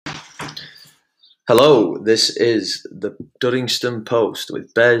Hello, this is the Duddingston Post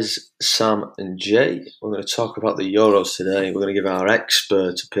with Bez, Sam, and Jay. We're going to talk about the Euros today. We're going to give our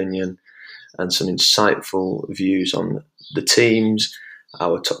expert opinion and some insightful views on the teams,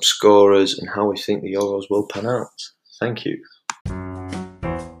 our top scorers, and how we think the Euros will pan out. Thank you.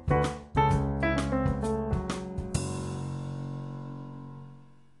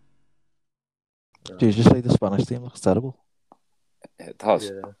 Did you just say the Spanish team looks terrible? It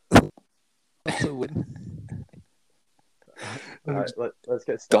does. Yeah. That's a win. Right, let's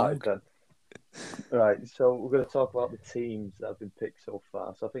get started then. Right, so we're going to talk about the teams that have been picked so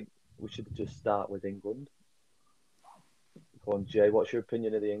far. So I think we should just start with England. Go on, Jay, what's your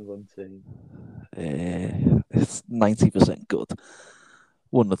opinion of the England team? It's 90% good.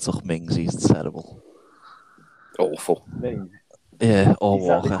 One that took Mings, he's terrible. Awful. Mings? Yeah, or Is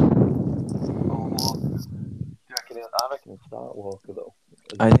that Walker. I reckon he'll start Walker though.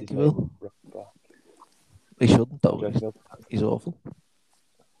 I think he will. Back. He shouldn't though. Do you reckon He's awful.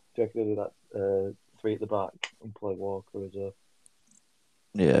 he'll do that three at the back and play Walker as a...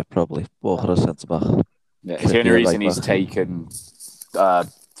 Yeah, probably. Walker as centre back. Yeah, it's the only reason he's taken so many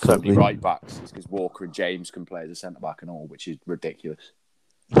Probably. right backs is because Walker and James can play as a centre back and all, which is ridiculous.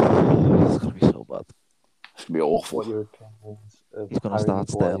 It's gonna be so bad. It's gonna be awful. What are your opinions of He's gonna Harry start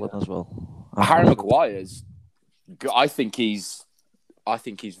Maguire? Sterling as well. Harry Maguire's. I think he's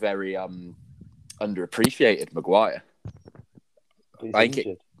very underappreciated. Maguire. But he's I think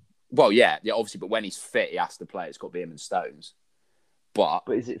injured. Well, yeah, obviously, but when he's fit, he has to play. It's got to be him and Stones. But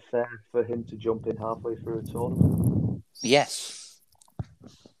is it fair for him to jump in halfway through a tournament? yes,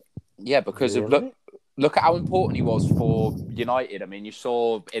 yeah, because Really? of look at how important he was for United. I mean, you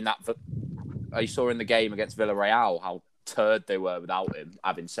saw in the game against Villarreal how turd they were without him,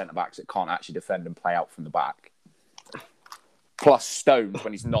 having centre backs that can't actually defend and play out from the back. Plus, Stones,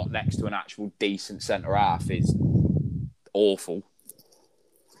 when he's not next to an actual decent centre half, is awful.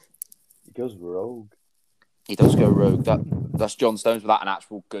 He goes rogue. He does go rogue. That's John Stones without an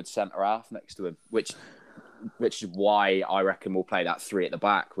actual good centre half next to him, which is why I reckon we'll play that three at the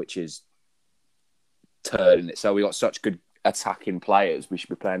back, which is turd in it. So we got such good attacking players. We should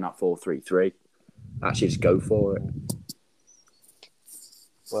be playing that 4-3-3. Actually, just go for it.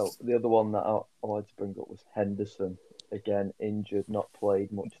 Well, the other one that I wanted to bring up was Henderson. Again, injured, not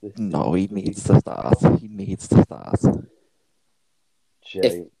played much this season. No, he needs to start. He needs to start.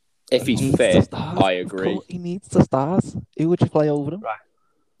 Jay. If he's fit, I agree. He needs to start. Who would you play over him? Right.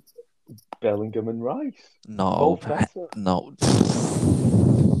 Bellingham and Rice. No, Both better. No.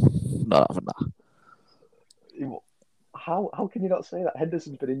 Not having that. How can you not say that?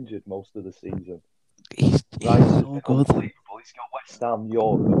 Henderson's been injured most of the season. He's Rice has so been good. unbelievable. He's got West Ham,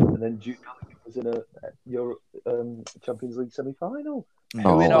 Europe, and then Jude Bellingham was in a Champions League semi-final.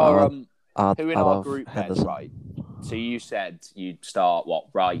 No, who in our group then, right? So you said you'd start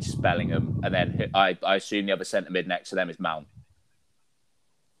Rice, Bellingham, and then I assume the other centre mid next to them is Mount.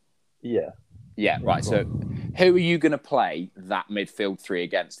 Yeah. Yeah, right. So who are you going to play that midfield three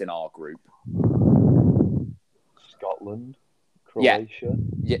against in our group? Scotland, Croatia.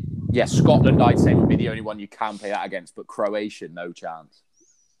 Yeah. Scotland, I'd say, would be the only one you can play that against, but Croatia, no chance.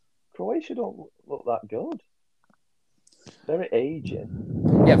 Croatia don't look that good. Very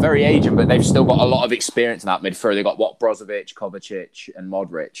aging. Yeah, very aging, but they've still got a lot of experience in that midfield. They've got Brozovic, Kovacic, and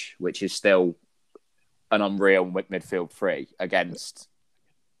Modric, which is still an unreal midfield three against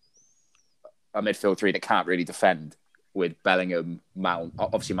a midfield three that can't really defend with Bellingham, Mount.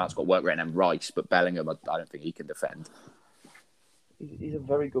 Obviously, Mount's got work rate and Rice, but Bellingham, I don't think he can defend. He's a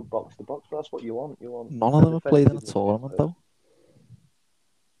very good box-to-box, but that's what you want. None of them have played in a tournament, though.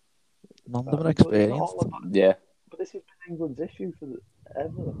 None of them are experienced. Yeah. But this has been England's issue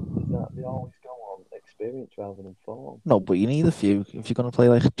forever, is that they always go on experience rather than form. No, but you need a few. If you're going to play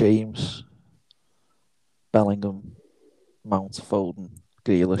like James, Bellingham, Mount, Foden,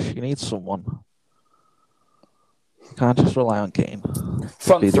 Grealish, you need someone. You can't just rely on Kane.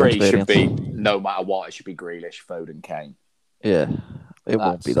 Front three should be, no matter what, it should be Grealish, Foden, Kane. Yeah.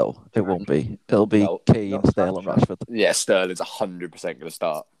 Won't be, though. It won't be. It'll be Kane, Sterling, Rashford. Yeah, Sterling's 100% going to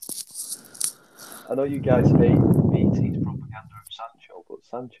start. I know you guys hate BT's propaganda of Sancho, but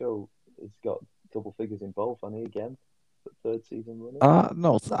Sancho has got double figures in both, and he again, for third season running.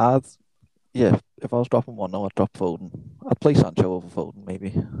 No, if I was dropping one, I'd drop Foden. I'd play Sancho over Foden,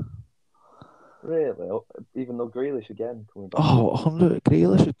 maybe. Really? Even though Grealish again coming back? 100.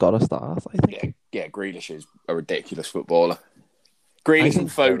 Grealish has got to start, I think. Yeah, Grealish is a ridiculous footballer. Grealish and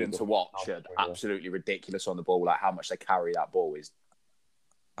Foden to watch are absolutely ridiculous on the ball. Like how much they carry that ball is.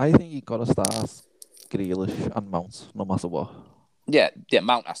 I think you've got to start Grealish and Mount, no matter what. Yeah,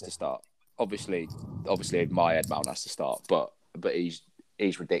 Mount has to start. obviously, my head Mount has to start, but he's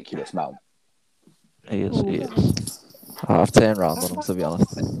ridiculous, Mount. He is. I've turned round on him, to be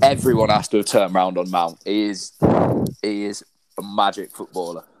honest. Everyone has to have turned round on Mount. He is a magic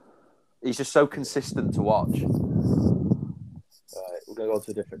footballer. He's just so consistent to watch. Right, we're going to go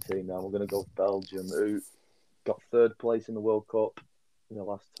to a different team now. We're going to go Belgium, who got third place in the World Cup in the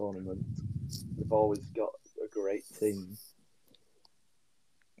last tournament. They've always got a great team.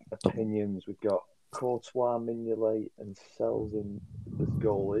 Opinions, we've got Courtois, Mignolet and Selzin as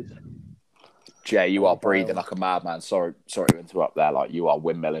goalies. Jay, you are breathing like a madman. Sorry to interrupt there. Like, you are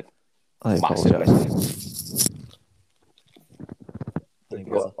windmilling. I Massively. apologise. We've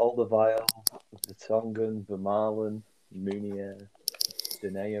got Alderweireld, Vertonghen, Vermaelen, Munier,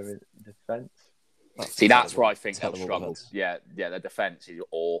 Denayer in defence. See, that's where I think they'll struggle. Defense. Yeah, their defence is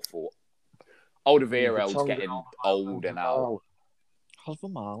awful. Alderweireld's getting older now. How's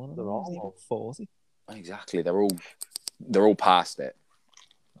Vermaelen? They're all 40. Exactly, they're all past it.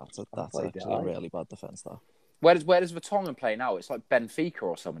 That's actually a really bad defence, though. Where does Vertonghen play now? It's like Benfica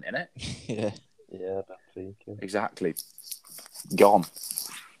or something, isn't it? Yeah, Benfica. Exactly. Gone.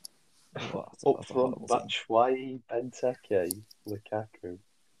 Up front, Batshuayi, Benteke, Lukaku,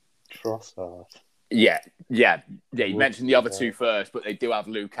 Trossard. Yeah. You mentioned the other two first, but they do have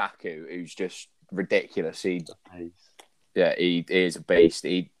Lukaku, who's just ridiculous. He is a beast.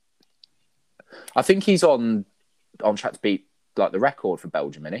 I think he's on track to beat like the record for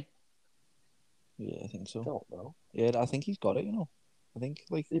Belgium, isn't he? Yeah, I think so. I don't know. Yeah, I think he's got it. I think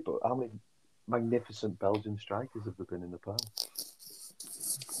like. Yeah, but how many magnificent Belgian strikers have there been in the past?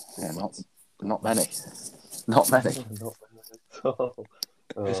 Yeah, not many. Not many. Not many at all.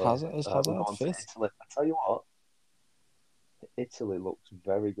 Is Hazard fit? I tell you what, Italy looks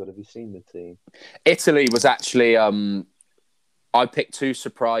very good. Have you seen the team? Italy was actually. I picked two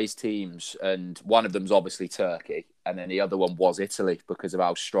surprise teams, and one of them's obviously Turkey, and then the other one was Italy because of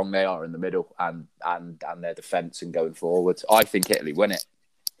how strong they are in the middle and their defence and going forward. I think Italy win it.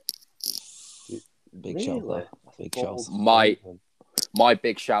 Big shout there. Big shout. My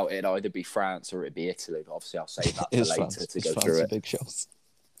big shout, it'd either be France or it'd be Italy, but obviously I'll save that for later to go through it. Big shout.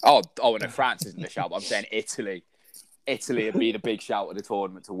 Oh no, France isn't the shout, but I'm saying Italy. Italy would be the big shout of the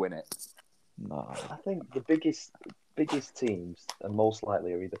tournament to win it. No. I think the biggest teams, and most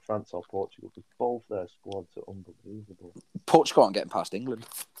likely, are either France or Portugal, because both their squads are unbelievable. Portugal aren't getting past England.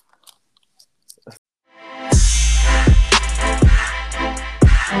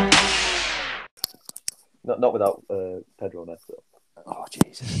 Not without Pedro Neto. Oh,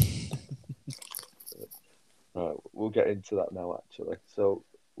 Jesus. Right, we'll get into that now, actually. So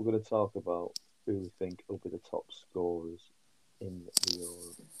we're going to talk about who we think will be the top scorers in the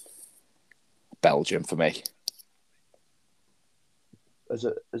Euros. Belgium for me. As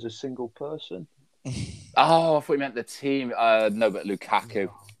a single person? Oh, I thought you meant the team. No, but Lukaku.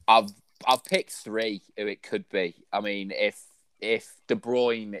 No. I've picked three who it could be. I mean, if De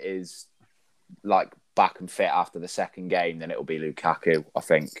Bruyne is like back and fit after the second game, then it'll be Lukaku, I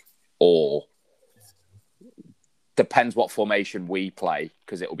think. Or depends what formation we play,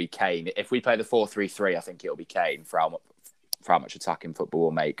 because it'll be Kane. If we play the 4-3-3, I think it'll be Kane for how much attacking football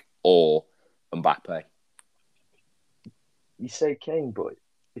we'll make, or Mbappe. You say Kane, but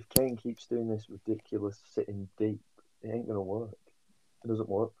if Kane keeps doing this ridiculous sitting deep, it ain't going to work. It doesn't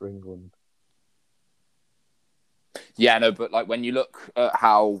work for England. Yeah, no, but like when you look at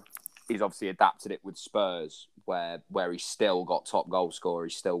how he's obviously adapted it with Spurs, where he's still got top goal scorer,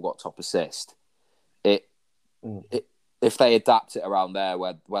 he's still got top assist. If they adapt it around there,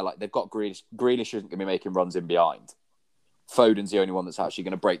 where like they've got Grealish isn't going to be making runs in behind. Foden's the only one that's actually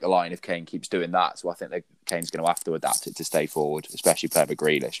going to break the line if Kane keeps doing that. So I think that Kane's going to have to adapt it to stay forward, especially playing with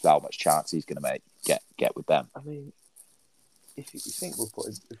Grealish. How much chance he's going to get with them? I mean, if you think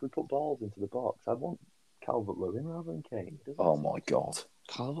if we put balls into the box, I'd want Calvert-Lewin rather than Kane. Oh my God,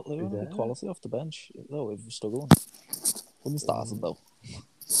 Calvert-Lewin, quality off the bench. No, if we're struggling, wouldn't start him though.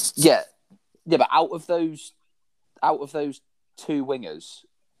 Yeah, but out of those two wingers,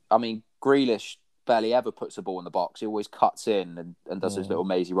 I mean, Grealish barely ever puts a ball in the box. He always cuts in and does his little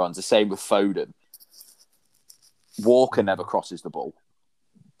mazy runs. The same with Foden. Walker never crosses the ball.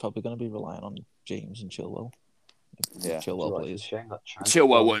 Probably going to be relying on James and Chilwell. Yeah, Chilwell plays.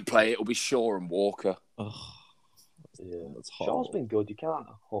 Chilwell won't play. It'll be Shaw and Walker. Oh, yeah, Shaw's been good. You can't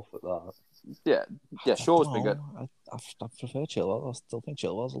huff at that. Yeah, Shaw's been good. I prefer Chilwell. I still think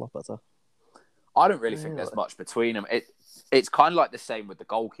Chilwell's a lot better. I don't really think there's much between them. It's kind of like the same with the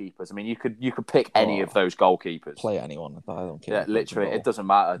goalkeepers. I mean, you could pick any of those goalkeepers. Play anyone. I don't care. Yeah, literally, it doesn't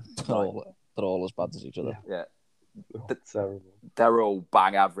matter. They're all as bad as each other. Yeah. Terrible. They're all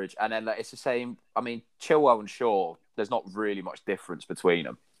bang average. And then it's the same. I mean, Chilwell and Shaw, there's not really much difference between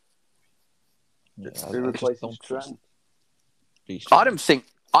them. Yeah, Who I just replaces don't trust Trent? Reece I James.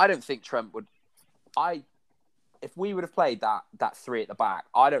 don't think Trent would. If we would have played that three at the back,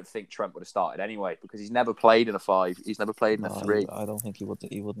 I don't think Trent would have started anyway because he's never played in a 5. He's never played in a 3. I don't think he would.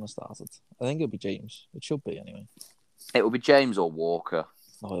 He wouldn't have started. I think it'd be James. It should be anyway. It will be James or Walker.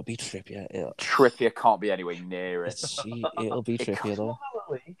 No, it'll be Trippier. Trippier can't be anywhere near it. It'll be Trippier though.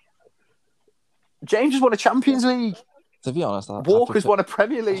 James has won a Champions League. To be honest, Walker's won a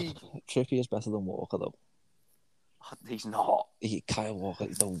Premier League. Trippier's better than Walker though. He's not. Kyle Walker,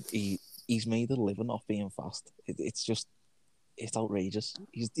 though, he's made a living off being fast. It's outrageous.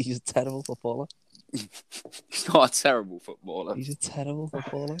 He's a terrible footballer. He's not a terrible footballer. He's a terrible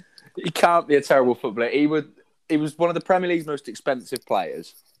footballer. He can't be a terrible footballer. He was one of the Premier League's most expensive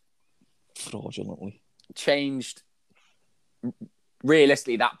players. Fraudulently. Changed.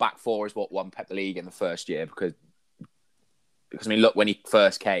 Realistically, that back four is what won Pep the League in the first year because I mean, look, when he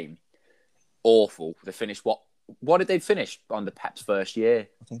first came, awful. They finished what did they finish on the Pep's first year?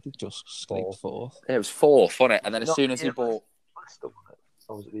 I think they just scraped fourth. Yeah, it was fourth, wasn't it? And then as soon as he bought...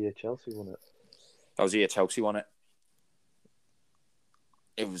 Or was it the year Chelsea won it? That was the year Chelsea won it.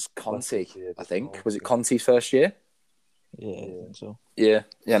 It was Conte, I think. Was it Conte's first year? Yeah, I think so. Yeah,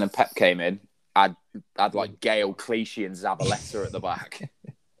 and then Pep came in. Had like Gale, Clichy and Zabaleta at the back.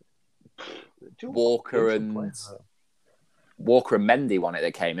 Walker and Mendy won it.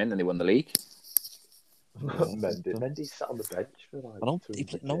 They came in and they won the league. Mendy sat on the bench for like.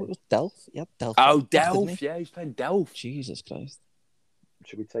 It was Delph. Yeah, Delph. Oh, Delph. Yeah, he's playing Delph. Jesus Christ.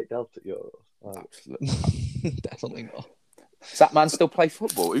 Should we take Delph at Euros? Definitely not. Does that man still play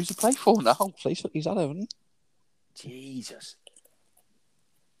football? Who's he play for now? He's at Everton. Jesus.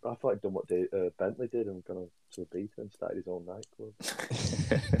 I thought he'd done what Bentley did and gone to a beta and started his own nightclub.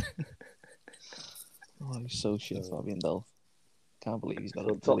 He's so shit, Fabian Delph. Can't believe he's got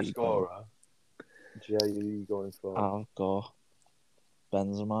a top scorer. Jay, who are you going for? I'll go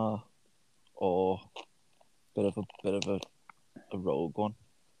Benzema or bit of a rogue one.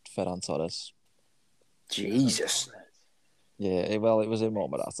 Ferran Torres. Jesus. Yeah, well, it was in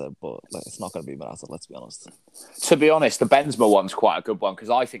Morata, but it's not going to be Morata, let's be honest. To be honest, the Benzema one's quite a good one because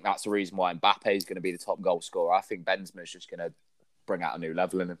I think that's the reason why Mbappe is going to be the top goal scorer. I think Benzema's just going to bring out a new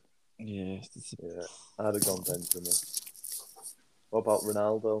level in him. Yeah. I'd have gone Benzema. What about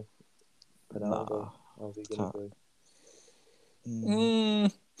Ronaldo? How's he going to do?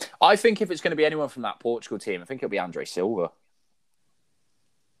 I think if it's going to be anyone from that Portugal team, I think it'll be Andre Silva.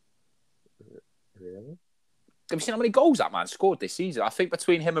 Really? Have you seen how many goals that man scored this season? I think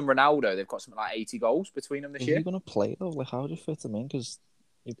between him and Ronaldo, they've got something like 80 goals between them this year. Is he going to play though? Like, how do you fit him in? Because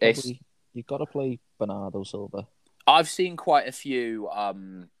you've got to play Bernardo Silva. I've seen quite a few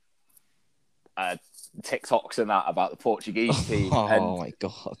TikToks and that about the Portuguese team. Oh my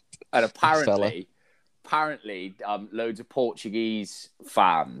god! And apparently, loads of Portuguese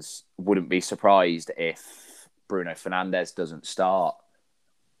fans wouldn't be surprised if Bruno Fernandes doesn't start.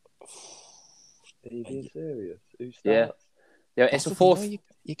 Are you being serious? Who starts? Yeah. It's a fourth.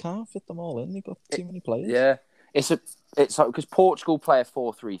 You can't fit them all in. You've got too many players. Yeah, it's like because Portugal play a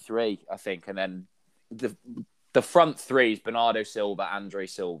 4-3-3, I think, and then the front three is Bernardo Silva, Andre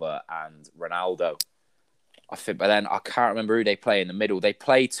Silva, and Ronaldo. I think, but then I can't remember who they play in the middle. They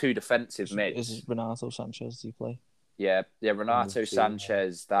play two defensive mids. Is Renato Sanchez? Do you play? Yeah, Renato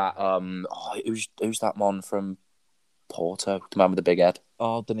Sanchez. That who's that man from Porto? The man with the big head.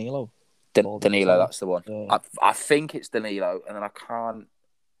 Oh, Danilo. Danilo, that's the one. Yeah. I think it's Danilo, and then I can't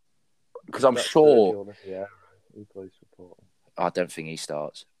because I'm sure. Yeah, he plays for Porto. I don't think he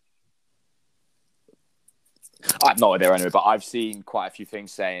starts. I have no idea anyway, but I've seen quite a few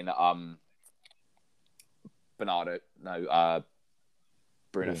things saying Bruno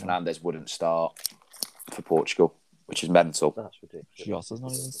Fernandes wouldn't start for Portugal, which is mental. That's ridiculous. Jota's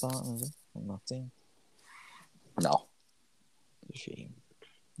not even starting, is he? On that team? No. It's a shame.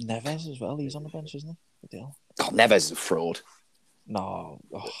 Neves as well, he's on the bench, isn't he? God, Neves is a fraud. No.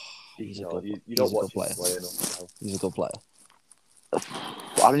 Oh, he's a good player. He's a good player. I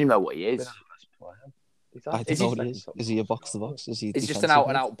don't even know what he is. I don't know what he is. Is he a box-to-box? Is he just an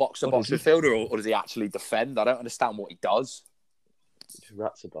out-and-out box-to-box midfielder, or does he actually defend? I don't understand what he does. Just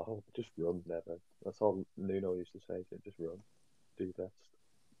rats about. Just run, Never. That's all Nuno used to say. Just run. Do your best.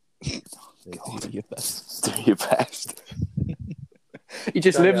 Do your best. Do your best. He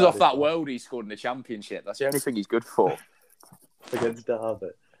just lives off that world he scored in the Championship. That's the only thing he's good for. Against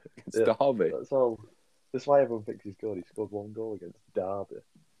Derby. Derby. That's all. That's why everyone thinks he's good. He scored one goal against Derby.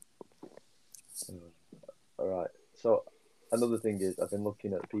 All right. So another thing is, I've been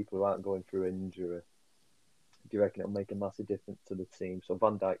looking at people who aren't going through injury. Do you reckon it'll make a massive difference to the team? So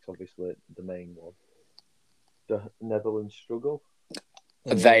Van Dijk's obviously the main one. Do Netherlands struggle?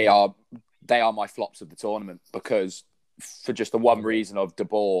 They are my flops of the tournament because for just the one reason of De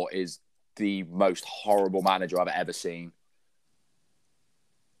Boer is the most horrible manager I've ever seen.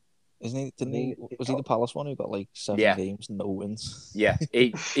 Isn't he? Was he the Palace one who got like 7 games, no wins? Yeah,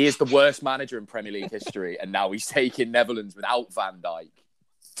 he is the worst manager in Premier League history, and now he's taking Netherlands without Van Dijk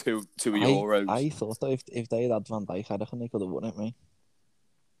to Euros. I thought that if they had Van Dijk, I reckon they could have won it, mate.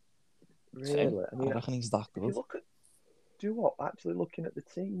 Really? I reckon he's that good. Do you what? Actually, looking at the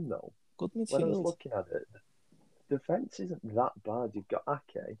team though, good midfield. When I was looking at it, the defence isn't that bad. You've got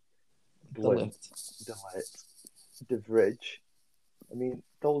Ake, De Ligt, De Vrij. I mean,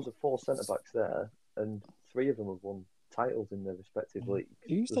 those are 4 centre backs there, and 3 of them have won titles in their respective leagues.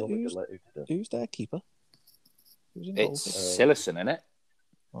 Who's their keeper? It's Sillessen, isn't it?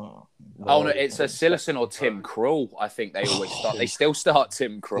 Oh no, it's a Sillessen or Tim Krul. I think they always start. They still start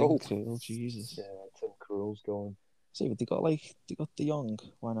Tim Krul. Tim Krul, Jesus. Yeah, Tim Krul's going. See, but they got De Jong,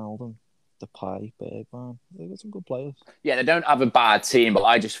 Wijnaldum, Depay, Bergman. They got some good players. Yeah, they don't have a bad team, but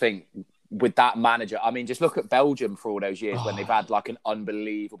I just think with that manager, I mean, just look at Belgium for all those years when they've had like an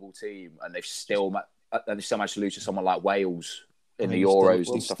unbelievable team and they've still managed to lose to someone like Wales in the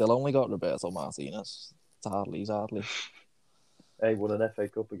Euros. They've still only got Roberto Martinez. He's hardly. Hey, won an FA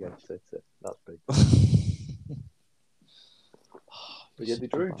Cup against City. That's big. But yeah, they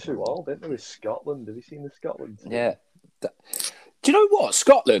drew 2-2, didn't they, with Scotland? Have you seen the Scotland team? Yeah. Do you know what?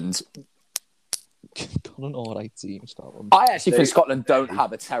 Scotland got an alright team, Scotland. I actually think Scotland don't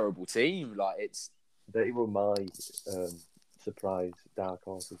have a terrible team. They were my surprise dark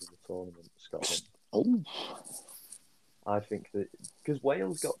horses of the tournament, Scotland. Oh. I think that because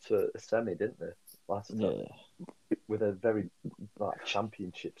Wales got to a semi, didn't they? Last time. With a very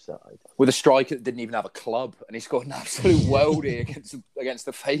championship side. With a striker that didn't even have a club, and he scored an absolute worldie against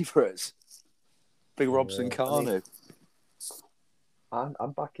the favourites. Big Robson Carnu. I'm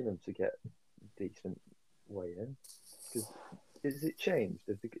backing them to get decent way in. Because is it changed?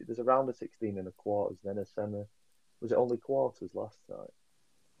 There's a round of 16 and a quarters, then a semi. Was it only quarters last time?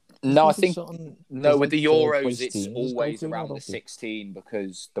 No, I think with the Euros it's always around the 16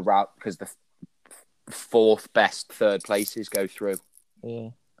 because the 4th best third places go through. Yeah.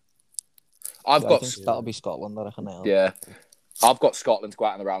 That'll be Scotland, I reckon. Yeah. I've got Scotland to go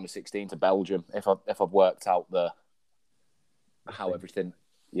out in the round of 16 to Belgium if I've worked out how everything.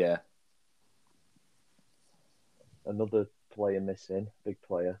 Yeah. Another player missing, big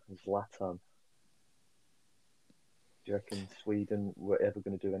player, Zlatan. Do you reckon Sweden were ever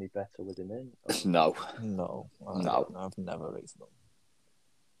going to do any better with him in? No. I've never rated them.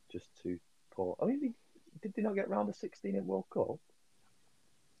 Just too poor. I mean, did they not get round of 16 in World Cup?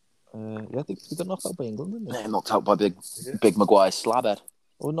 Yeah, they got knocked out by England, didn't they? Yeah, knocked out by Big Maguire slabhead.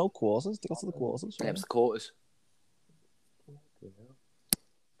 Oh, no quarters. They got to the quarters. Yeah, it was the quarters.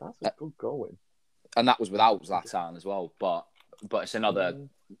 That's a good going. And that was without Zlatan as well. But it's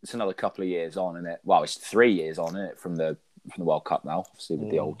another couple of years on, isn't it? Well, it's 3 years on, isn't it, from the World Cup now, obviously with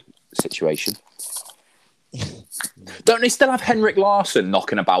the old situation. Don't they still have Henrik Larsson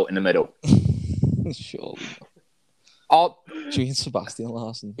knocking about in the middle? Surely. Gene Sebastian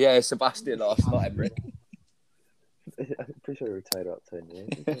Larsson. Yeah, Sebastian Larsson, not Henrik. I'm pretty sure he retired about 10 years.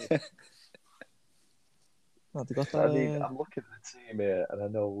 Oh, they got I mean, I'm looking at the team here, and I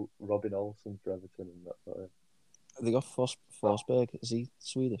know Robin Olsen for Everton and that sort of. They got Forsberg. Is he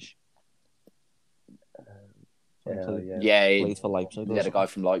Swedish? Yeah. He played for Leipzig. Yeah, the guy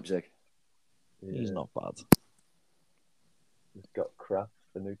from Leipzig. Yeah. He's not bad. He's got Kraft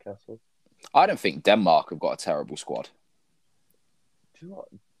for Newcastle. I don't think Denmark have got a terrible squad. Do you know what?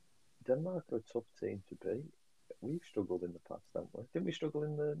 Denmark are a tough team to beat. We've struggled in the past, haven't we? Didn't we struggle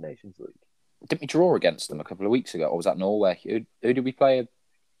in the Nations League? Didn't we draw against them a couple of weeks ago? Or was that Norway? Who did we play a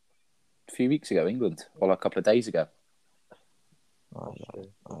few weeks ago? England? Or a couple of days ago? I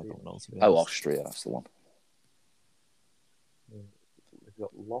don't know. Austria, that's the one. We've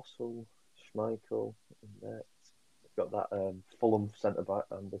got Lossell, Schmeichel, and that. We've got that Fulham centre-back,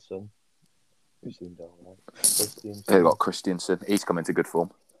 Anderson, who seemed all right. They've got Christiansen. He's come into good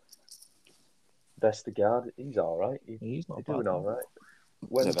form. Vestergaard, he's all right. He's not doing all right.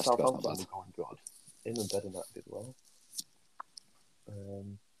 When Southampton were going good, him and Bednarik did well.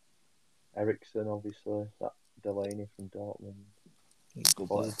 Ericsson, obviously, that Delaney from Dortmund. He's good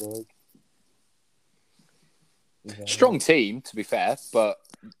player. Strong team, to be fair, but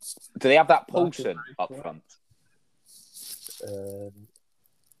do they have that Poulsen up front?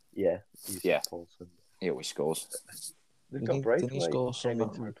 Yeah. Poulsen. He always scores. They've Didn't got he Braithwaite score came some in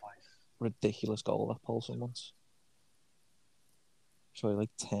to replace. ridiculous goal at Paulson once? So he like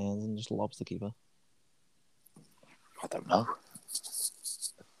turns and just lobs the keeper. I don't know.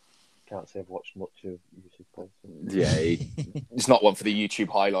 Can't say I've watched much of Yusuf Poulsen. Yeah, he's not one for the YouTube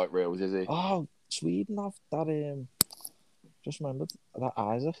highlight reels, is he? Oh, Sweden have that. Just remembered that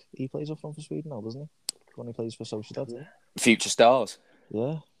Isaac. He plays up front for Sweden now, doesn't he? When he plays for Sociedad. Future stars.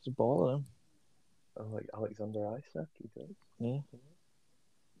 Yeah, he's a baller. Him. Oh, like Alexander Isak, he does. Yeah.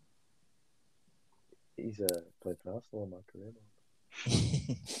 He's played for Arsenal in my career now.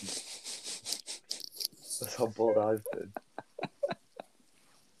 That's how bored I've been.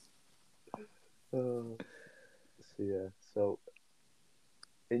 So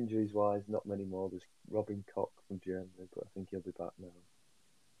injuries wise, not many more. There's Robin Koch from Germany, but I think he'll be back now.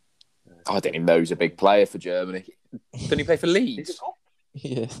 I didn't even know he was a big player for Germany. Didn't he play for Leeds?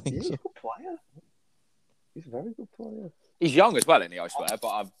 Yeah, I think He's so. a good player. He's a very good player. He's young as well, isn't he, I swear,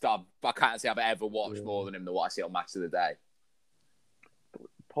 but I can't say I've ever watched more than him than what I see on Match of the Day.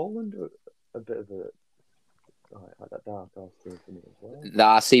 Poland are a bit of a like that dark horse team for me as well.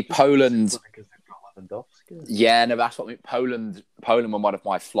 Nah, see, Poland... Because they've got Lewandowski. Yeah, no, that's what I mean. Poland were one of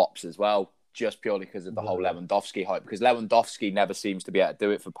my flops as well, just purely because of the whole Lewandowski hype, because Lewandowski never seems to be able to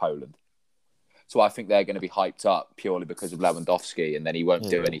do it for Poland. So I think they're going to be hyped up purely because of Lewandowski, and then he won't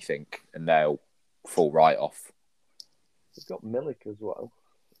do anything, and they'll fall right off. They've got Milik as well.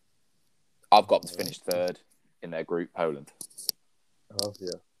 I've got to finish third in their group, Poland. Oh,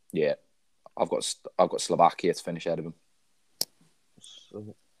 yeah. Yeah. I've got Slovakia to finish ahead of them.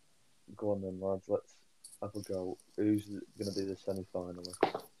 So, go on then, lads. Let's have a go. Who's going to be the semi-finalist?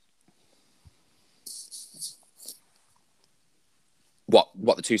 What,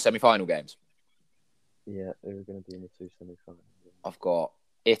 the two semi-final games? Yeah, who are going to be in the two semi-finals? I've got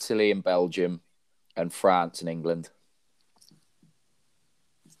Italy and Belgium and France and England.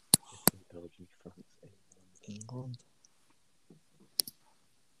 Belgium, France, England.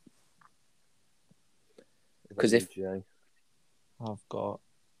 Because I've got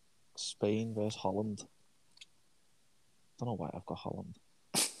Spain versus Holland. I don't know why I've got Holland.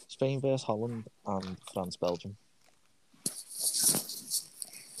 Spain versus Holland and France, Belgium.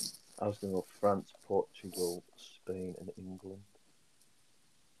 I was going to go France, Portugal, Spain, and England.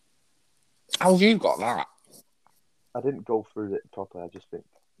 How have you got that? I didn't go through it properly. I just think.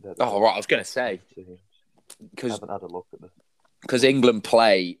 Oh, right. I was going to say. I Because haven't had a look at them. Because England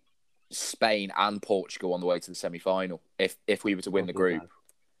play Spain and Portugal on the way to the semi-final. If we were to win the group.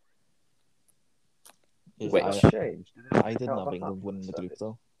 Yeah, Which changed? I didn't have England winning the group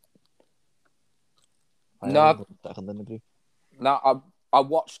though. No, second in the group. No, I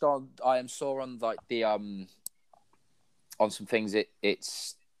watched on. I saw on like the on some things.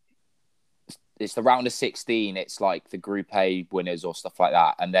 It's the round of 16. It's like the Group A winners or stuff like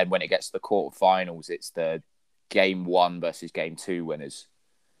that, and then when it gets to the quarterfinals, it's the Game 1 versus Game 2 winners,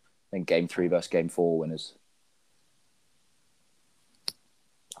 then Game 3 versus Game 4 winners.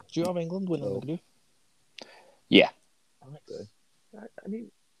 Do you have England winning the group? Yeah. I mean,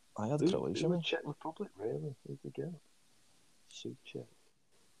 I had Croatia. Who Czech Republic, really? Who's the girl? Souček.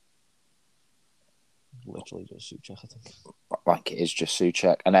 Literally just Souček, I think. Like it is just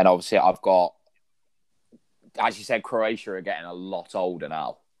Souček. And then obviously I've got, as you said, Croatia are getting a lot older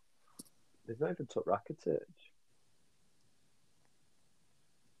now. They've not even took Rakitic.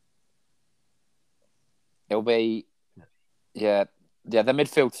 It'll be, the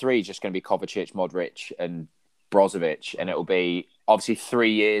midfield three is just going to be Kovacic, Modric, and Brozovic, and it'll be obviously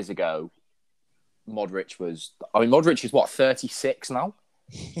 3 years ago. Modric is what, 36 now?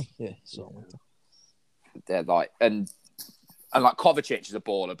 Yeah, so They're like, and like Kovacic is a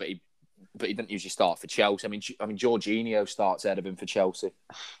baller, but he didn't usually start for Chelsea. I mean, Jorginho starts ahead of him for Chelsea.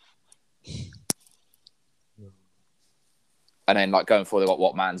 And then like going forward, they've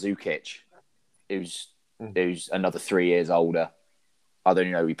got Mandzukic, who's another 3 years older. I don't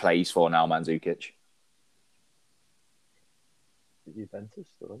even know who he plays for now, Mandzukic. Juventus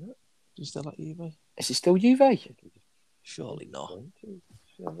still, isn't it? Do you still like Juve? Is he still Juve? Surely not.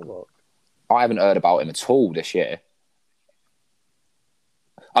 Have a look. I haven't heard about him at all this year.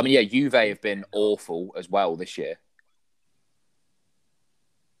 I mean, yeah, Juve have been awful as well this year.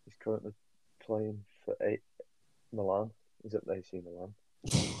 He's currently playing for Milan. He's at AC Milan.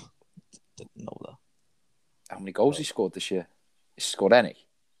 Didn't know that. How many goals he scored this year? He scored any?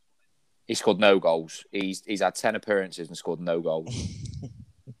 He scored no goals. He's had 10 appearances and scored no goals.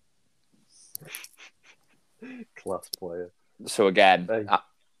 Class player. So again,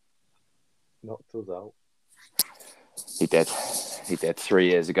 knocked us out. he did 3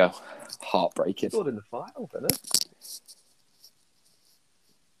 years ago. Heartbreaking. Scored in the final, didn't he?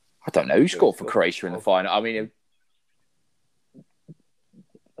 I don't know who scored for Croatia in the final. I mean,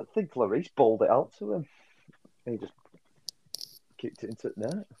 I think Lloris bowled it out to him. And he just kicked it into the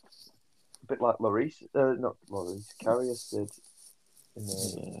net. A bit like Lloris, not Lloris, Karius did in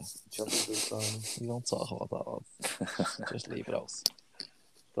the Champions League final. You don't talk about that, lad. Just leave it out.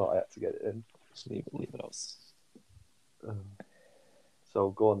 Thought I had to get it in. Just leave it out. So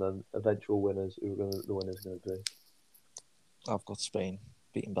go on then. Eventual winners. Who are the winners going to be? I've got Spain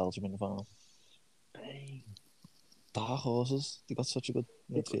beating Belgium in the final. Spain. Dark horses. They got such a good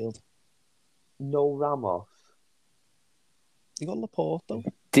midfield. No Ramos. They got Laporte though.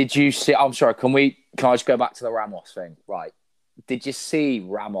 did you see? I'm sorry. Can I just go back to the Ramos thing? Right. Did you see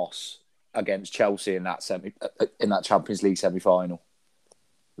Ramos against Chelsea in that Champions League semi-final?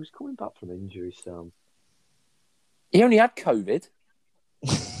 Who's coming back from injury, Sam? He only had COVID.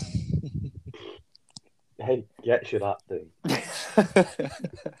 Hey, get you that thing.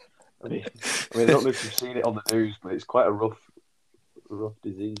 I mean, I don't know if you've seen it on the news, but it's quite a rough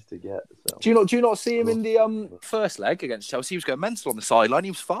disease to get. So. Do you not see him in the first leg against Chelsea? He was going mental on the sideline.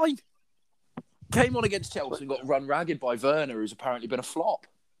 He was fine. Came on against Chelsea and got run ragged by Werner, who's apparently been a flop.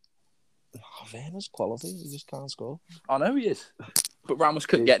 Oh, Werner's quality. He just can't score. I know he is. But Ramos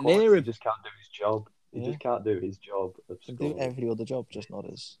couldn't get near him. He just can't do his job. He just can't do his job. He can do every other job, just not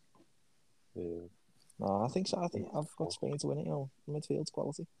his. Yeah. No, I think so. I think I've got Spain to win it. Midfield's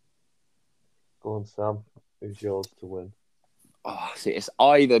quality. Go on, Sam. Who's yours to win? Oh, see, it's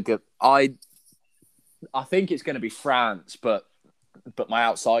either good. I think it's going to be France, but my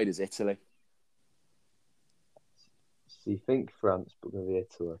outside is Italy. So you think France, but going to be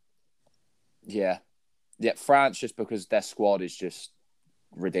Italy? Yeah, France just because their squad is just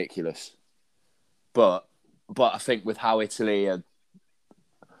ridiculous. But I think with how Italy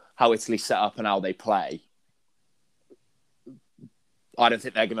set up and how they play, I don't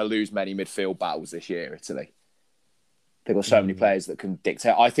think they're going to lose many midfield battles this year, Italy. They've got so many players that can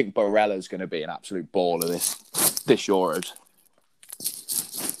dictate. I think Barella's going to be an absolute baller this Euros.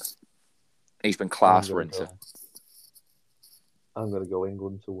 He's been class for Inter. I'm going to go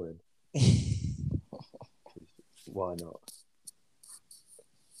England to win. Why not?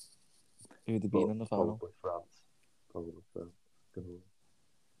 Who would they beat in the final? Probably France.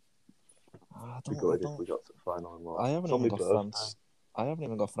 I we got to the final and I haven't even got France. I haven't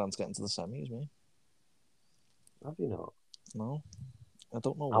even got France getting to the semis, mate. Have you not? No. I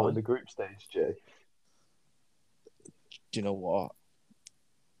don't know Out why. in the group stage, Jay. Do you know what?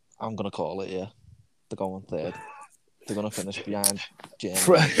 I'm going to call it, yeah. They're going third. They're going to finish behind Germany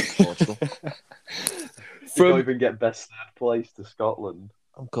and Portugal. You don't even get best third place to Scotland.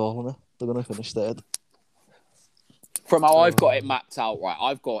 I'm calling it. They're going to finish third. From how I've got it mapped out, right,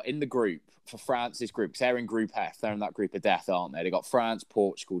 I've got in the group, for France's group, because they're in Group F, they're in that group of death, aren't they? They've got France,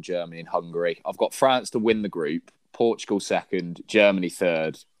 Portugal, Germany, and Hungary. I've got France to win the group, Portugal second, Germany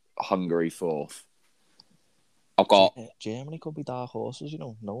third, Hungary fourth. I've got... Germany could be dark horses, you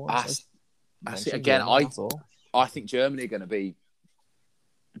know. No I one's see, again, I think Germany are going to be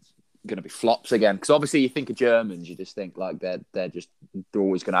flops again, because obviously you think of Germans, you just think like they're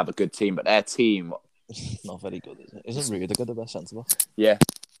always going to have a good team, but their team... Not very good, is it? Isn't Rudiger the best centre back? Yeah.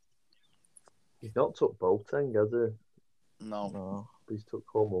 He's not took Boateng, has he? No. But he's took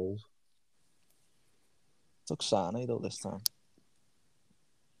Hummels. Took Sane though this time.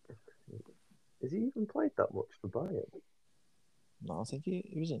 Has he even played that much for Bayern? No, I think he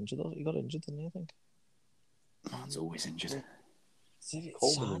was injured. He got injured, didn't he? I think. Man's always injured. Sane,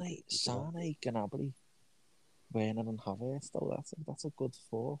 Gnabry, Werner and Havertz though. That's a good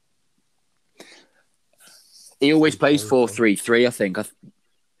four. He always plays 4-3-3, I think. I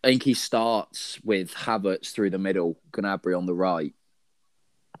think he starts with Havertz through the middle, Gnabry on the right.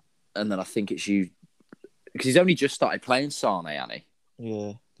 And then I think it's you... Because he's only just started playing Sane, hasn't he?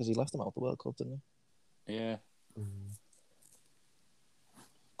 Yeah, because he left him out the World Cup, didn't he? Yeah.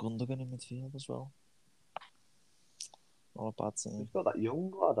 Gundogan in midfield as well. Not a bad team. They've got that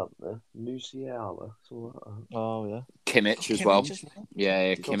young lad, haven't they? Musiala. Oh, yeah. Kimmich as well.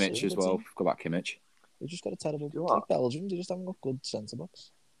 Yeah, Kimmich as well. Forgot about Kimmich. They just got a terrible... Like Belgium, they just haven't got good centre-backs.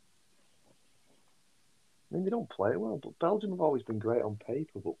 I mean, they don't play well, but Belgium have always been great on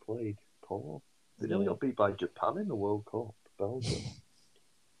paper, but played poor. They nearly got beat by Japan in the World Cup, Belgium.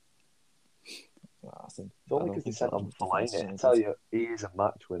 I think... It's only because they sent on Fellaini. I tell you, he is a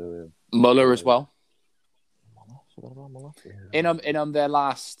match winner. Muller as well. Forgot about Muller. Yeah. In their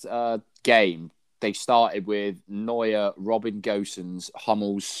last game, they started with Neuer, Robin Gosens,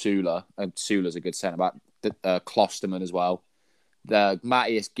 Hummels, Süle. Süle's a good centre-back. Klosterman as well. The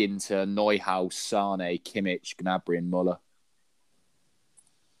Matthias Ginter, Neuhaus, Sane, Kimmich, Gnabry, and Muller.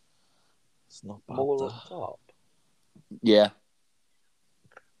 It's not bad. Muller up top. Yeah.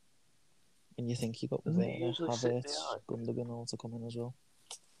 And you think you got Doesn't he Werner, usually sit Havertz, behind? Gundogan all to come in as well.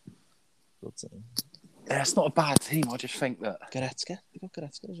 Good team. Yeah, it's not a bad team. I just think that. Goretzka. They got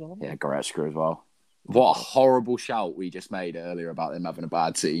Goretzka as well. haven't Yeah, Goretzka as well. What a horrible shout we just made earlier about them having a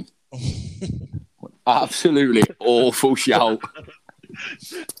bad team. Absolutely awful shout.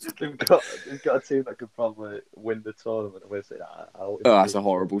 they've got a team that could probably win the tournament. We're saying, Oh, that's a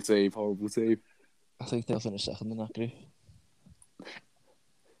horrible team. Horrible team. I think they'll finish second in that group.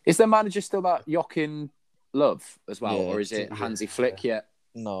 Is their manager still that Joachim Love as well, Yeah, or is it Hansi Flick yet?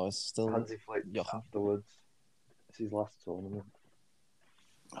 No, it's still Hansi Flick Joachim. afterwards. It's his last tournament.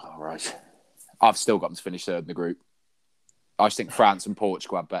 All right. I've still got them to finish third in the group. I just think France and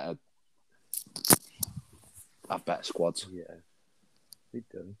Portugal have better squads. Yeah, they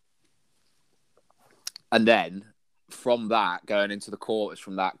do. And then from that, going into the quarters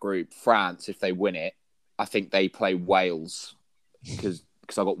from that group, France, if they win it, I think they play Wales because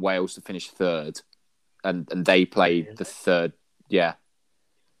I got Wales to finish third, and they play the third. Yeah.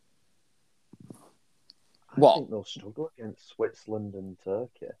 I think they'll struggle against Switzerland and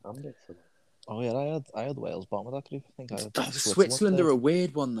Turkey and Italy. Oh yeah, I had Wales bottom of that group. I think I had Switzerland are a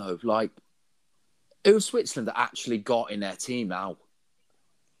weird one though. Like, it was Switzerland that actually got in their team now.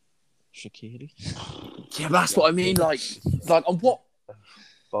 Shaqiri. Yeah, that's what I mean. Like on what?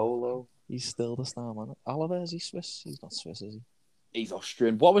 Bolo. He's still the star man. Alves, he's Swiss. He's not Swiss, is he? He's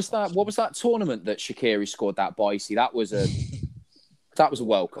Austrian. What was that? What was that tournament that Shaqiri scored that Boise? That was a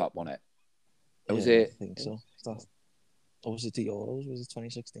World Cup, wasn't it? Was it? I think so. Or was it the Euros? Was it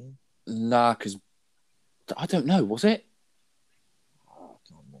 2016? Nah, because I don't know. Was it? Oh, I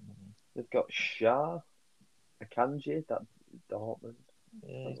can't remember. They've got Shah, Akanji, that Dortmund.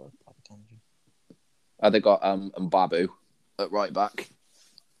 Yeah, Akanji. They got Mbabu at right back.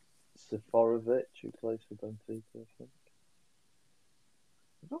 Seferovic, who plays for Benfica, I think.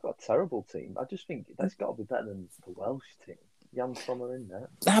 They've not got a terrible team. I just think that's got to be better than the Welsh team. Jan Sommer in there.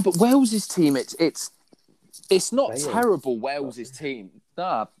 Nah, but Wales's team, it's not Bale. terrible. Wales's team,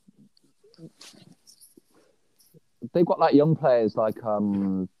 nah. They've got like young players like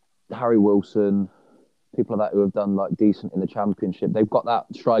Harry Wilson, people like that who have done like decent in the Championship. They've got that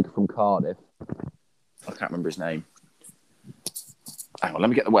striker from Cardiff. I can't remember his name. Hang on, let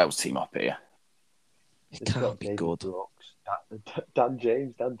me get the Wales team up here. It can't be good. Brooks. Dan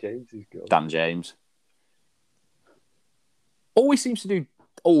James is good. Dan James. Always seems to do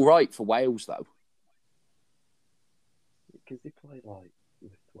all right for Wales, though. Because they play like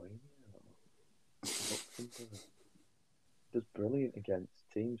Lithuania or Luxembourg. Does brilliant against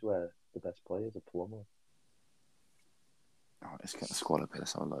teams where the best players are Plummer. Oh, let's get the squad up here.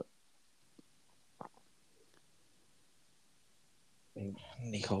 Let's have a look.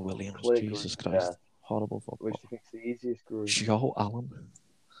 Nico Williams, Clear Jesus group, Christ. yeah. Horrible football. Which do you think's the easiest group? Joe Allen.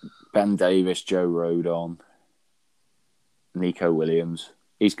 Ben Davis, Joe Rodon, Nico Williams.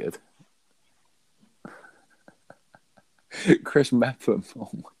 He's good. Chris Mepham. Oh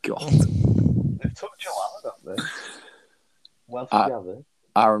my God. They've took Joe Allen up there. Well together.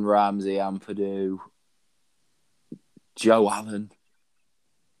 Aaron Ramsey, Ampadu, Joe Allen. Do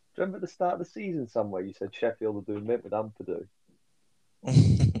you remember at the start of the season somewhere you said Sheffield were doing mint with Ampadu? Do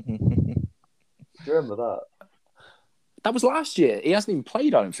you remember that? That was last year. He hasn't even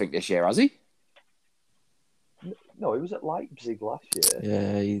played, I don't think, this year, has he? No, he was at Leipzig last year.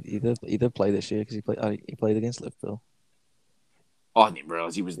 Yeah, he did play this year because he played against Liverpool. Oh, I didn't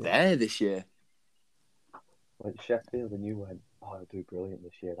realise he was there this year. Went to Sheffield and you went, oh, he'll do brilliant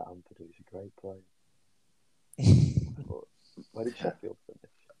this year. That Ampadu is a great player. But where did Sheffield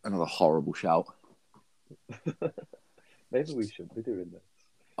finish? Another horrible shout. Maybe we should be doing this.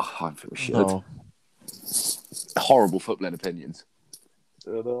 Oh, I think we should. No. Horrible footballing opinions.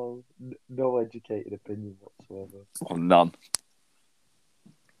 No educated opinion whatsoever. Well, none.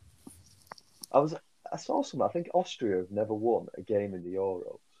 I saw something. I think Austria have never won a game in the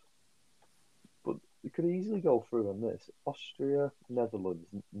Euros, but we could easily go through on this. Austria, Netherlands,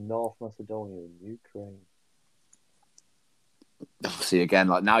 North Macedonia, and Ukraine. See, again,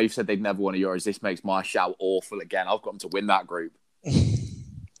 like now you've said they've never won a Euros. This makes my shout awful again. I've got them to win that group.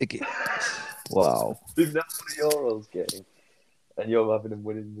 Wow. They've never won a Euros game, and you're having them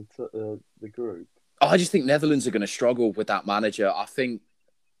winning the group. I just think Netherlands are going to struggle with that manager. I think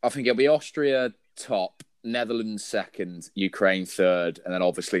it'll be Austria top, Netherlands second, Ukraine third, and then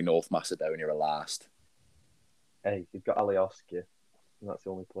obviously North Macedonia are last. Hey, you've got Alioski, and that's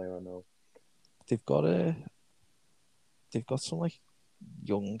the only player I know. They've got they've got some like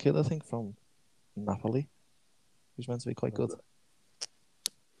young kid, I think, from Napoli, who's meant to be quite good.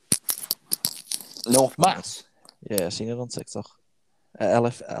 North Mass. Yeah, I've seen it on TikTok.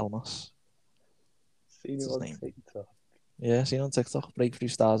 LF Elmas. Seen What's him his on name? TikTok. Yeah, seen it on TikTok. Breakthrough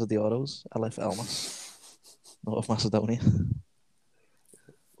stars of the Euros. LF Elmas. North Macedonia.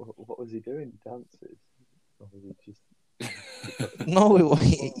 What was he doing? Dances? Or was he just... No,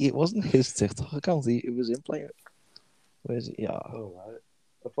 it wasn't his TikTok account. It was him playing it. Where's it? Yeah. Oh, right.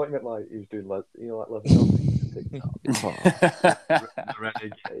 I thought you meant like he was doing, like Lewandowski TikTok. The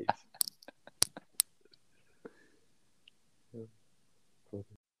Renegades.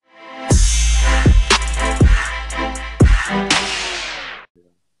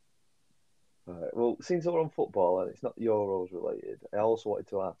 Right. Well, since we're on football and it's not Euros related, I also wanted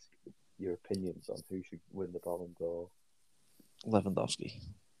to ask your opinions on who should win the Ballon d'Or. Lewandowski.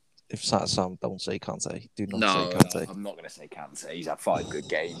 If Sam don't say Kante, do not say No, Kante. I'm not going to say Kante. He's had 5 good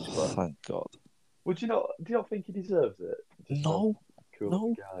games, but Thank God. Would you not? Do you not think he deserves it? Just No, how cool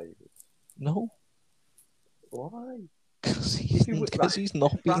no. guy. he is? no, Why? because If you would- right, he's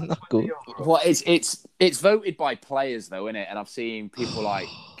not being France that win good. the Euros. well, it's voted by players though, isn't it? And I've seen people like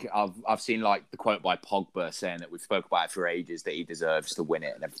I've seen like the quote by Pogba saying that we've spoke about it for ages that he deserves to win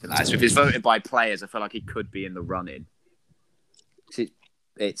it and everything like that. So if it's voted by players, I feel like he could be in the running.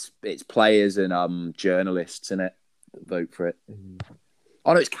 It's players and journalists in it that vote for it.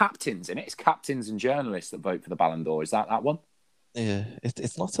 Oh no, it's captains in it. It's captains and journalists that vote for the Ballon d'Or. Is that one? Yeah,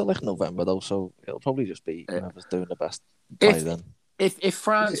 it's not till like November though, so it'll probably just be whoever's doing the best by then. If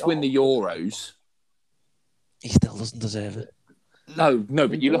France win the Euros, He still doesn't deserve it. no,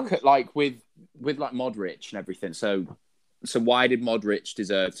 but you look at like with like Modric and everything. So why did Modric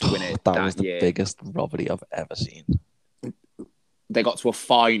deserve to win it That was the year? biggest robbery I've ever seen. They got to a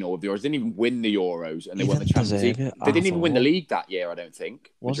final of the Euros. They didn't even win the Euros, and they He won the didn't Champions League. deserve it They didn't at even win the all. league that year. I don't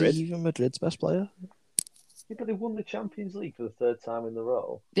think. Was Madrid. he even Madrid's best player? Yeah, but they won the Champions League for the 3rd time in a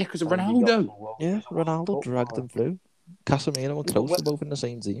row. Yeah, because of And he got to Ronaldo. a World Yeah, Cup Ronaldo dragged them through. Casemiro and Yeah, Kroos but were both in the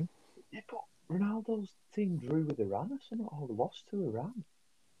same team. Yeah, but Ronaldo's team drew with Iran or something, or lost to Iran.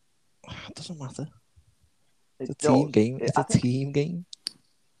 It doesn't matter. It It's a team does. game. It's I a think- team game.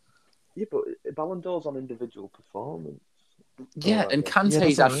 Yeah, but Ballon d'Or's on individual performance. Yeah, and Yeah,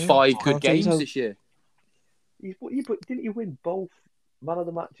 Kante's that's what had I mean. 5 good Kante's games had- this year. But didn't you win both man of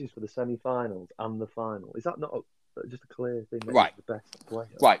the matches for the semi-finals and the final? Is that not just a clear thing that Right. he's the best player?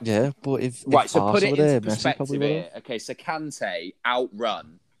 Right. Yeah, but if Right, if so put Barca it were there, into Messi perspective probably would here. have. Okay, so Kante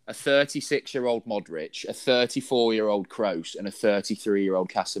outrun a 36-year-old Modric, a 34-year-old Kroos, and a 33-year-old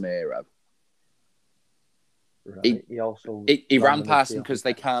Casemiro. Right. He also He ran the past them midfield. because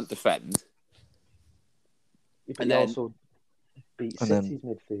they can't defend. Yeah, but and he then- also beat and then- City's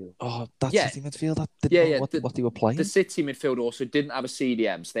midfield. Oh, that Yeah. City midfield that didn't know what they were playing. The City midfield also didn't have a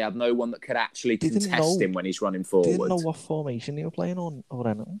CDM, so they had no one that could actually They didn't contest know- him when he's running They forward. didn't know what formation they were playing on or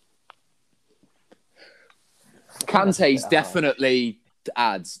anything. Kante's definitely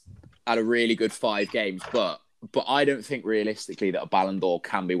had a really good 5 games, but I don't think realistically that a Ballon d'Or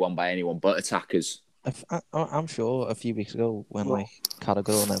can be won by anyone but attackers. I'm sure a few weeks ago when Well- like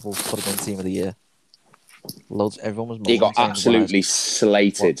Carragher and Neville put him in Team of the Year, everyone was He got moaning, saying, absolutely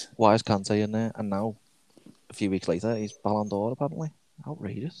slated. Why is Kante in there? And now, a few weeks later, he's Ballon d'Or apparently.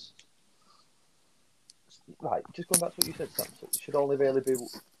 Outrageous. Right, just going back to what you said, Sam, so it should only really be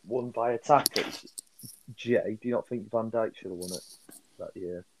won by attackers. Jay, do you not think Van Dijk should have won it that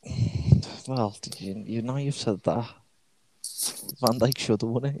year? Well, you know you've said that. Van Dijk should have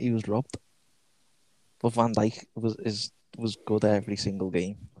won it. He was robbed. But Van Dijk was good every single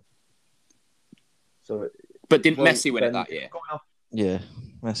game. So, But didn't well, Messi win it then, that year? going off- Yeah,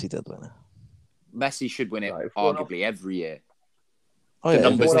 Messi did win it. Messi should win it Right, if we're not- arguably every year. Oh, The yeah,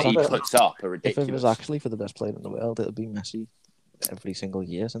 numbers if that we're he not- puts up are if it was ridiculous. actually for the best player in the world, it would be Messi every single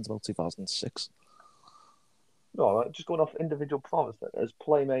year since about 2006. No, right, just going off individual performance then, as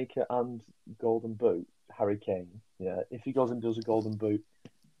playmaker and golden boot, Harry Kane, yeah, if he goes and does a golden boot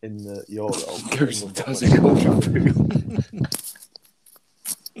in the Euro, Goes England and does win a it. golden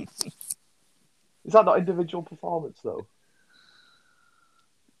Is that not individual performance though?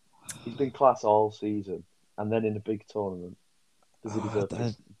 He's been class all season, and then in a big tournament, does he deserve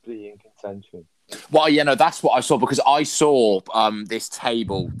to be in contention? Well, you know, that's what I saw because I saw this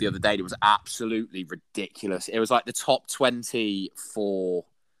table the other day. It was absolutely ridiculous. It was like the top 20 for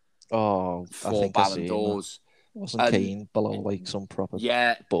Oh, I think I Ballon seen that. d'Ors. Wasn't And- Kane below like some proper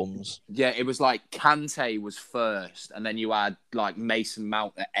Yeah, bums? yeah. It was like Kante was first, and then you had like Mason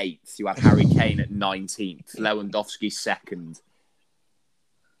Mount at 8th. You had Harry Kane at 19th. Lewandowski second.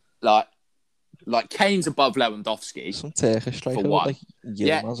 Like, Like Kane's above Lewandowski. Some Turkish striker, one. like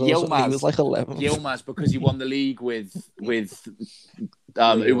Yeah, Yilmaz or something. He was like 11. Yilmaz, because he won the league with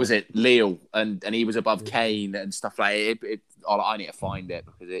who was it? Lille, and he was above Kane and stuff like it. I need to find it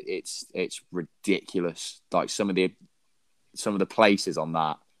because it's ridiculous. Like some of the places on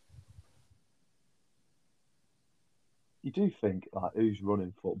that. You do think, like, who's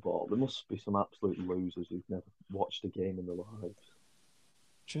running football? There must be some absolute losers who've never watched a game in their lives.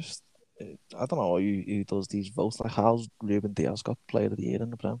 Just, I don't know who does these votes. Like, how's Ruben Diaz got Player of the Year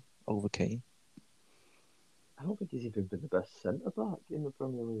in the Prem over Kane? I don't think he's even been the best centre back in the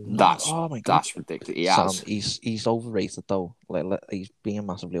Premier League. Oh my God, that's ridiculous. He has. Sam, he's overrated though. Like he's being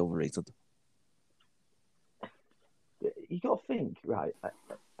massively overrated. You got to think, right?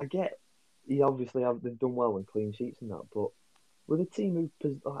 I get. He obviously they've done well in clean sheets and that, but with a team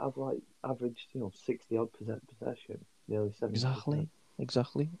who have like averaged 60-odd possession, nearly 70%.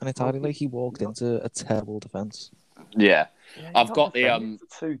 Exactly, and it's hardly like he walked into a terrible defence. Yeah, I've got the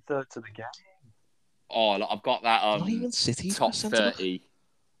 2/3 of the game. Oh, look, I've got that Not even City top 30.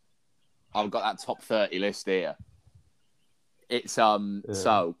 I've got that top 30 list here. It's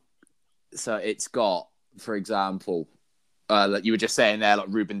so it's got, for example, like you were just saying there, like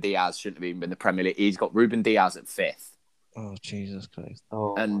Ruben Diaz shouldn't have even been in the Premier League. He's got Ruben Diaz at 5th. Oh Jesus Christ!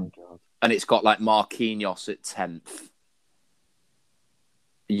 Oh my God! And it's got like Marquinhos at 10th,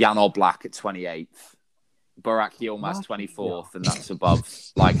 Jan Oblak at 28th, Burak Yilmaz 24th, and that's above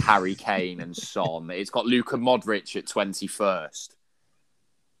like Harry Kane and Son. It's got Luka Modric at 21st,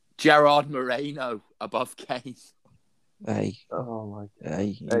 Gerard Moreno above Kane. Hey, oh my God!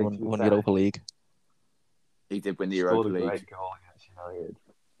 Hey, he won Europa League. He did win the Europa League. Great goal against United.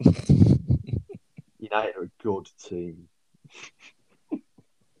 United are a good team.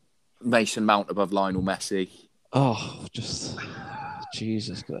 Mason Mount above Lionel Messi. Oh, just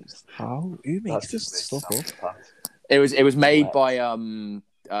Jesus Christ! Who makes this stuff up? It was made by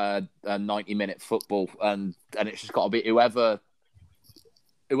 90-minute football, and it's just got to be whoever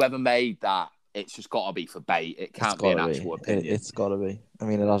made that. It's just got to be for bait. It can't be an actual opinion. It's got to be. I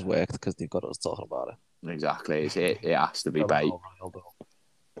mean, it has worked because they've got us talking about it. Exactly. It has to be bait.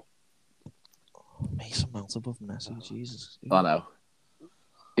 Mason Mount above Messi, Jesus. I know.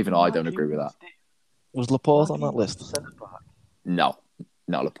 Even I don't agree with that. Was Laporte on that list? No,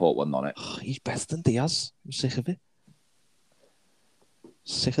 Laporte wasn't on it. He's better than Diaz. I'm sick of it.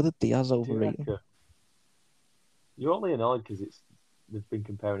 Sick of the Diaz overrating. You're only annoyed because they've been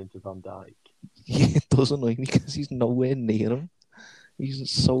comparing him to Van Dijk. Yeah, it does annoy me because he's nowhere near him.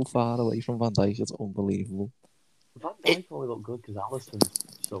 He's so far away from Van Dijk, it's unbelievable. Van Dijk only look good because Alisson's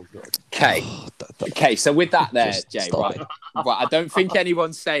so good. Okay, so with that there, Jay, stop right, I don't think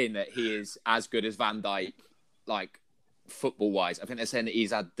anyone's saying that he is as good as Van Dijk, like, football-wise. I think they're saying that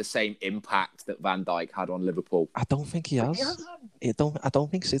he's had the same impact that Van Dijk had on Liverpool. I don't think he has. I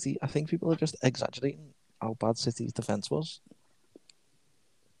don't think City... I think people are just exaggerating how bad City's defence was.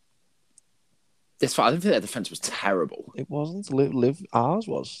 I don't think their defence was terrible. It wasn't. Ours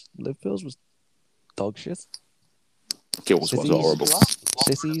was. Liverpool's was dog shit. Gills was horrible.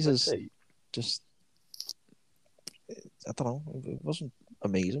 City's is just... I don't know. It wasn't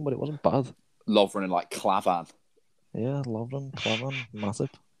amazing, but it wasn't bad. Lovren and, like, Clavan. Yeah, Lovren, Clavan,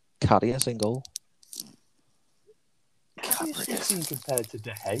 Matip. Karius in goal. Karius being compared to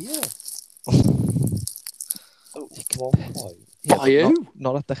De Gea. At one point. Yeah, By who?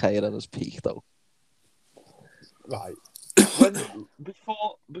 Not at De Gea at his peak, though. Right.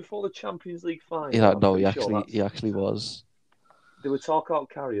 Before the Champions League final, He actually was. They were talking about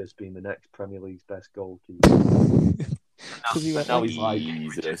Karius being the next Premier League's best goalkeeper. Because he went now like,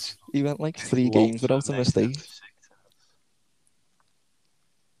 he's like, he went like 3 games without a mistake.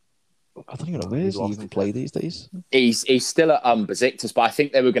 I don't even know where he even play these days. He's still at Besiktas, but I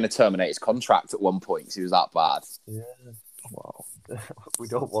think they were going to terminate his contract at one point because he was that bad. Yeah. Wow. We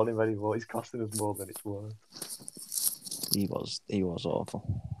don't want him anymore. He's costing us more than it's worth. He was awful.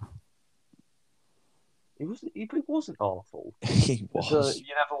 He wasn't awful. He was.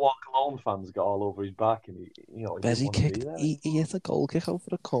 You Never Walk Alone fans got all over his back, and he hit a goal kick out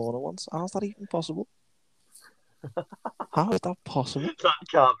for a corner once. How's that even possible? How is that possible? That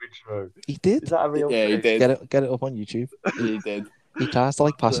can't be true. He did. Is that a real thing? He did. Get it up on YouTube. He did. He tries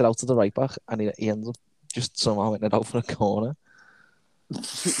to pass it out to the right back, and he ends up just somehow hitting it out for a corner.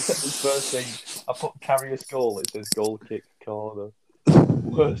 First thing, I put Karius goal. It says goal kick corner.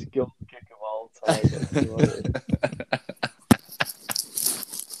 Worst goal kick of all time.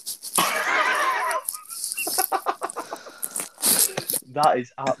 That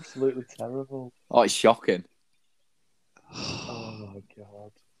is absolutely terrible. Oh, it's shocking. Oh my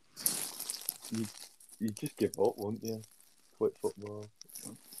God. You just give up, wouldn't you? Quit football.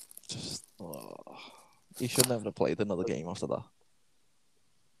 Just, he should never have played another game after that.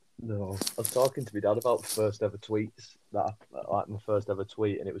 No, I was talking to my dad about first ever tweets. Like my first ever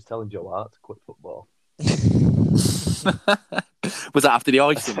tweet, and it was telling Joe Hart to quit football. Was that after the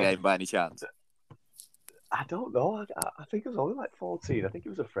Iceland game by any chance? I don't know. I think it was only like 14. I think it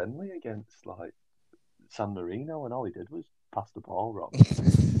was a friendly against like San Marino, and all he did was pass the ball wrong.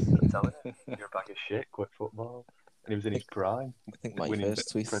 Telling him, "You're a bag of shit. Quit football." And he was in his prime. I think my winning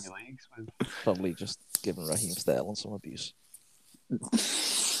first tweet Premier Leagues with. probably just giving Raheem Sterling some abuse.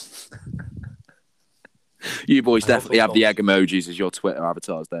 You boys I definitely also have the told- egg emojis as your Twitter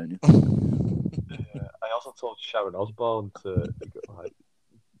avatars, don't you? I also told Sharon Osbourne to like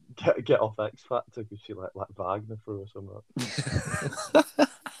get off X Factor because she like Wagner for or something.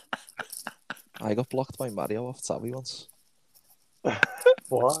 I got blocked by Mario off Tabby once.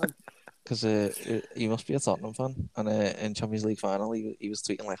 Why? Because he must be a Tottenham fan. And in Champions League final, he was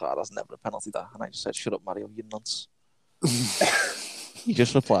tweeting like, that's never a penalty, that. And I just said, shut up, Mario, you nonce. He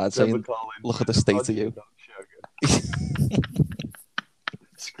just replied saying, look at the state of you.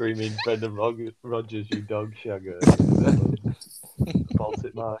 Screaming, Brendan Rodgers, you dog shagger.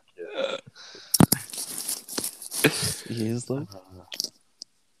 Baltic market. He is, though.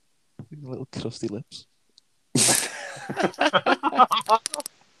 Little crusty lips.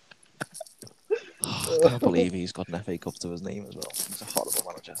 I can't believe he's got an FA Cup to his name as well. He's a horrible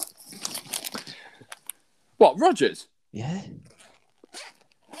manager. What, Rodgers? Yeah.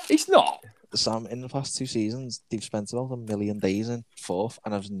 He's not. Sam, in the past 2 seasons, they've spent about 1 million days in fourth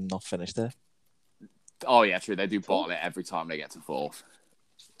and have not finished it. Oh, yeah, true. They do bottle it every time they get to fourth.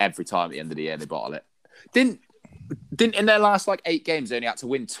 Every time at the end of the year, they bottle it. Didn't in their last, 8 games, they only had to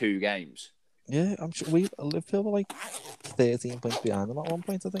win 2 games? Yeah, I'm sure Liverpool were 13 points behind them at one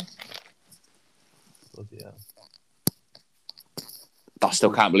point, I think. Yeah. I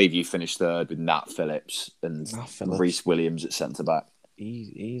still can't believe you finished third with Nat Phillips and Nat Phillips. Reece Williams at centre-back.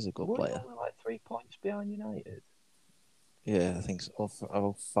 He's a good Were player. only 3 points behind United? Yeah, I think so.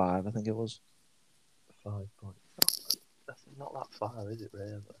 About 5, I think it was. 5 points. That's not that far, is it,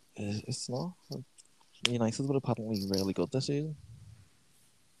 really? It's not. United were apparently really good this season.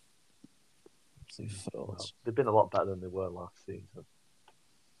 Well, they've been a lot better than they were last season.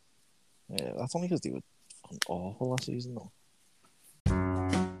 Yeah, that's only because they were awful last season, though.